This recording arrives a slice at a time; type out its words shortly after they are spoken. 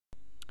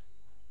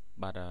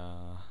បាទ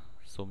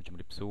សូមជម្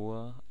រាបសួរ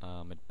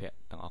មិត្តភ័ក្តិ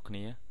ទាំងអស់គ្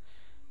នា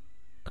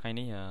ថ្ងៃ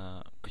នេះ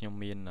ខ្ញុំ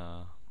មាន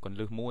គន្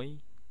លឹះមួយ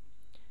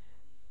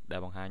ដែល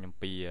បង្ហាញអំ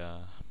ពី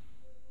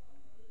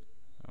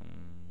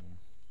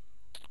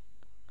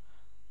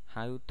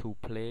how to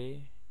play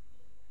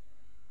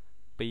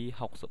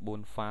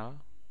 264 file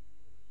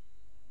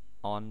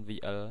on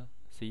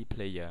VLC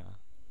player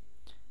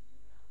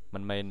មិ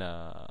នមែន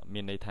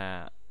មានន័យថា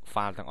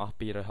file ទាំងអស់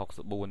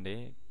264ទេ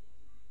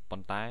ប៉ុ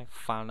ន្តែ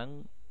file ហ្នឹង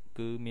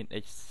គឺមាន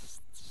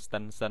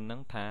extension ហ្នឹ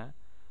ងថា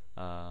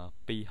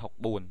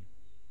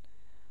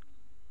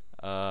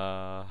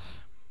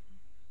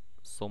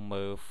264សូម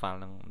មើល file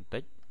ហ្នឹងបន្តិ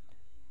ច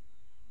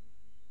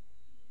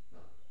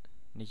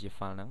នេះជា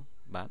file ហ្នឹង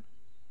បាទ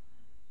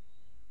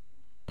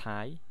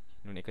Thai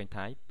នោះនេះឃើញ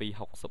Thai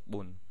 264អ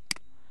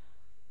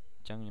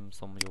ញ្ចឹងខ្ញុំ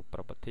សូមយក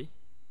property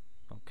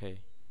អូខេ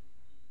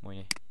មួយ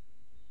នេះ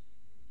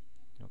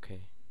អូខេ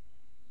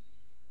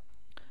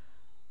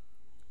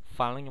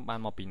file ហ្នឹងខ្ញុំបាន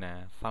មកពីណា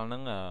file ហ្នឹ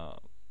ង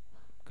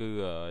គឺ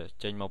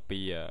ចេញមកពី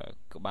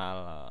ក្បាល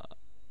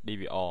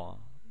DVR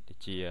ដែល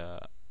ជា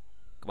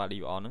ក្បាល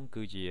DVR ហ្នឹង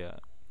គឺជា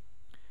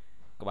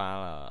ក្បាល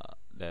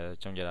ដែល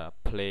ចង់និយាយថា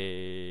play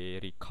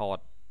record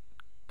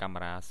កាមេ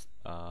រ៉ា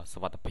សុ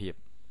វត្ថិភាព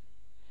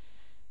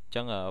អញ្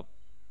ចឹង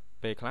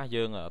ពេលខ្លះ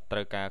យើងត្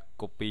រូវការ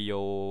copy យ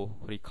ក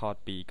record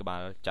ពីក្បា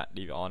លចាក់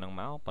DVR ហ្នឹង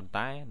មកប៉ុន្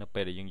តែនៅ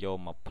ពេលដែលយើងយក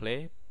មក play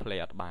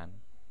អត់បាន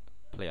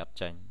play អត់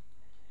ចេញ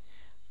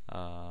អ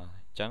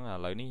ញ្ចឹងឥ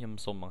ឡូវនេះខ្ញុំ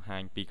សូមបង្ហា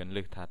ញពីគន្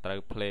លឹះថាត្រូវ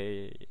play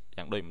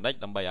យ៉ាងដូចម្ដេច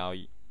ដើម្បីឲ្យ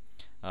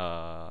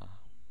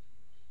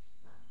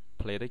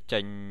play ទៅចេ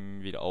ញ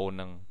វីដេអូ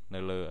នឹងនៅ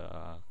លើ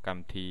កម្ម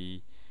វិធី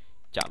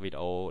ចាក់វីដេ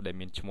អូដែល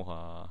មានឈ្មោះ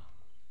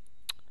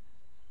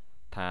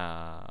ថា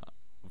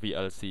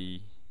VLC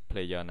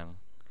player ហ្នឹង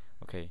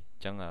អូខេអ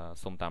ញ្ចឹង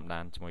សូមតាមដា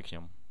នជាមួយខ្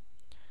ញុំ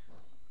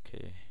អូ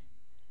ខេ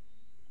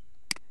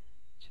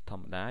ជាធ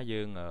ម្មតា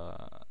យើង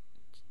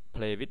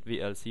play with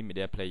VLC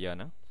media player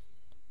ហ្នឹង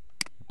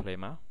play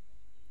មក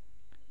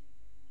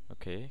អូ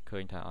ខេឃើ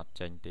ញថាអត់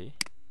ចេញទេ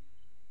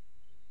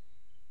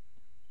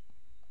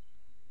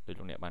ដូច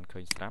លោកអ្នកបានឃើ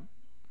ញស្រាប់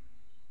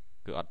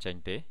គឺអត់ចេញ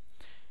ទេអ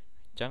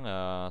ញ្ចឹង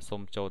សូ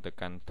មចូលទៅ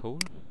កាន់ tool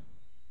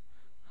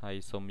ហើយ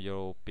សូមយ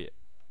កពាក្យ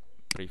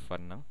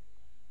preference ហ្នឹង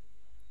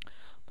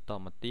បន្ត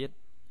មកទៀត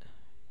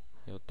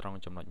យកត្រង់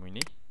ចំណុចមួយ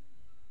នេះ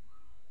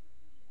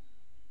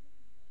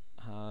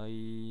ហើយ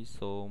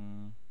សូម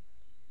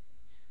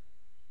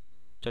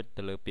ចុច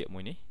ទៅលើពាក្យមួ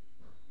យនេះ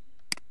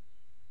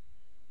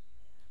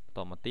បន្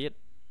តមកទៀត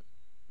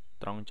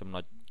ត្រង់ចំណុ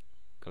ច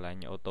កន្លែង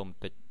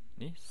automatic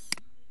នេះ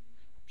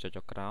ចុច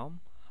ចុះក្រោម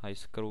ហើយ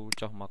scroll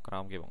ចុះមកក្រោ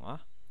មគេបងអ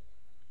ស់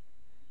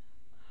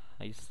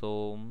ហើយសូ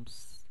ម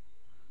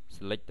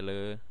select ទៅ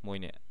លើមួយ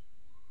នេះ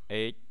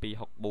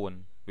H264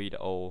 វីដេ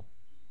អូ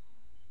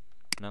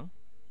ហ្នឹង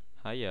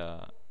ហើយ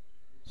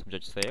សូមចុ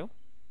ច save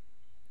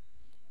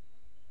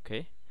អូខេ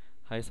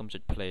ហើយសូមចុ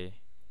ច play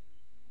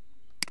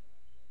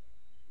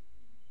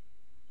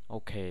អូ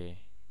ខេឥ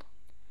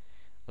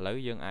ឡូវ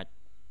យើងអាច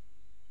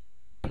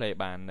play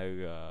បាននៅ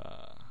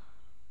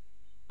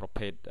ប្រ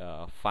ភេទ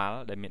file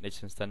ដែលមាន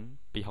extension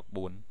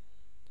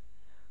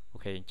 264អូ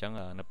ខេអញ្ចឹង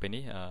នៅពេល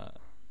នេះ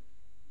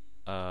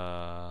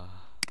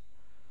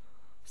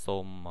សូ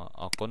ម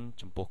អរគុណ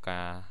ចំពោះកា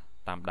រ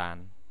តាមដាន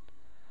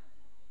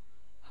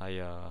ហើយ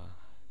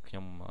ខ្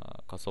ញុំ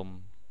ក៏សូម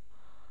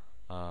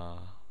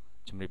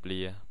ជម្រាប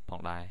លាផង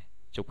ដែរ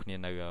ជួបគ្នា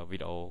នៅវី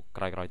ដេអូ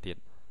ក្រោយៗទៀត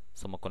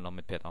សូមអរគុណដល់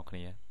មិត្តភ័ក្តិអរគ្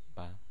នា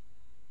បាទ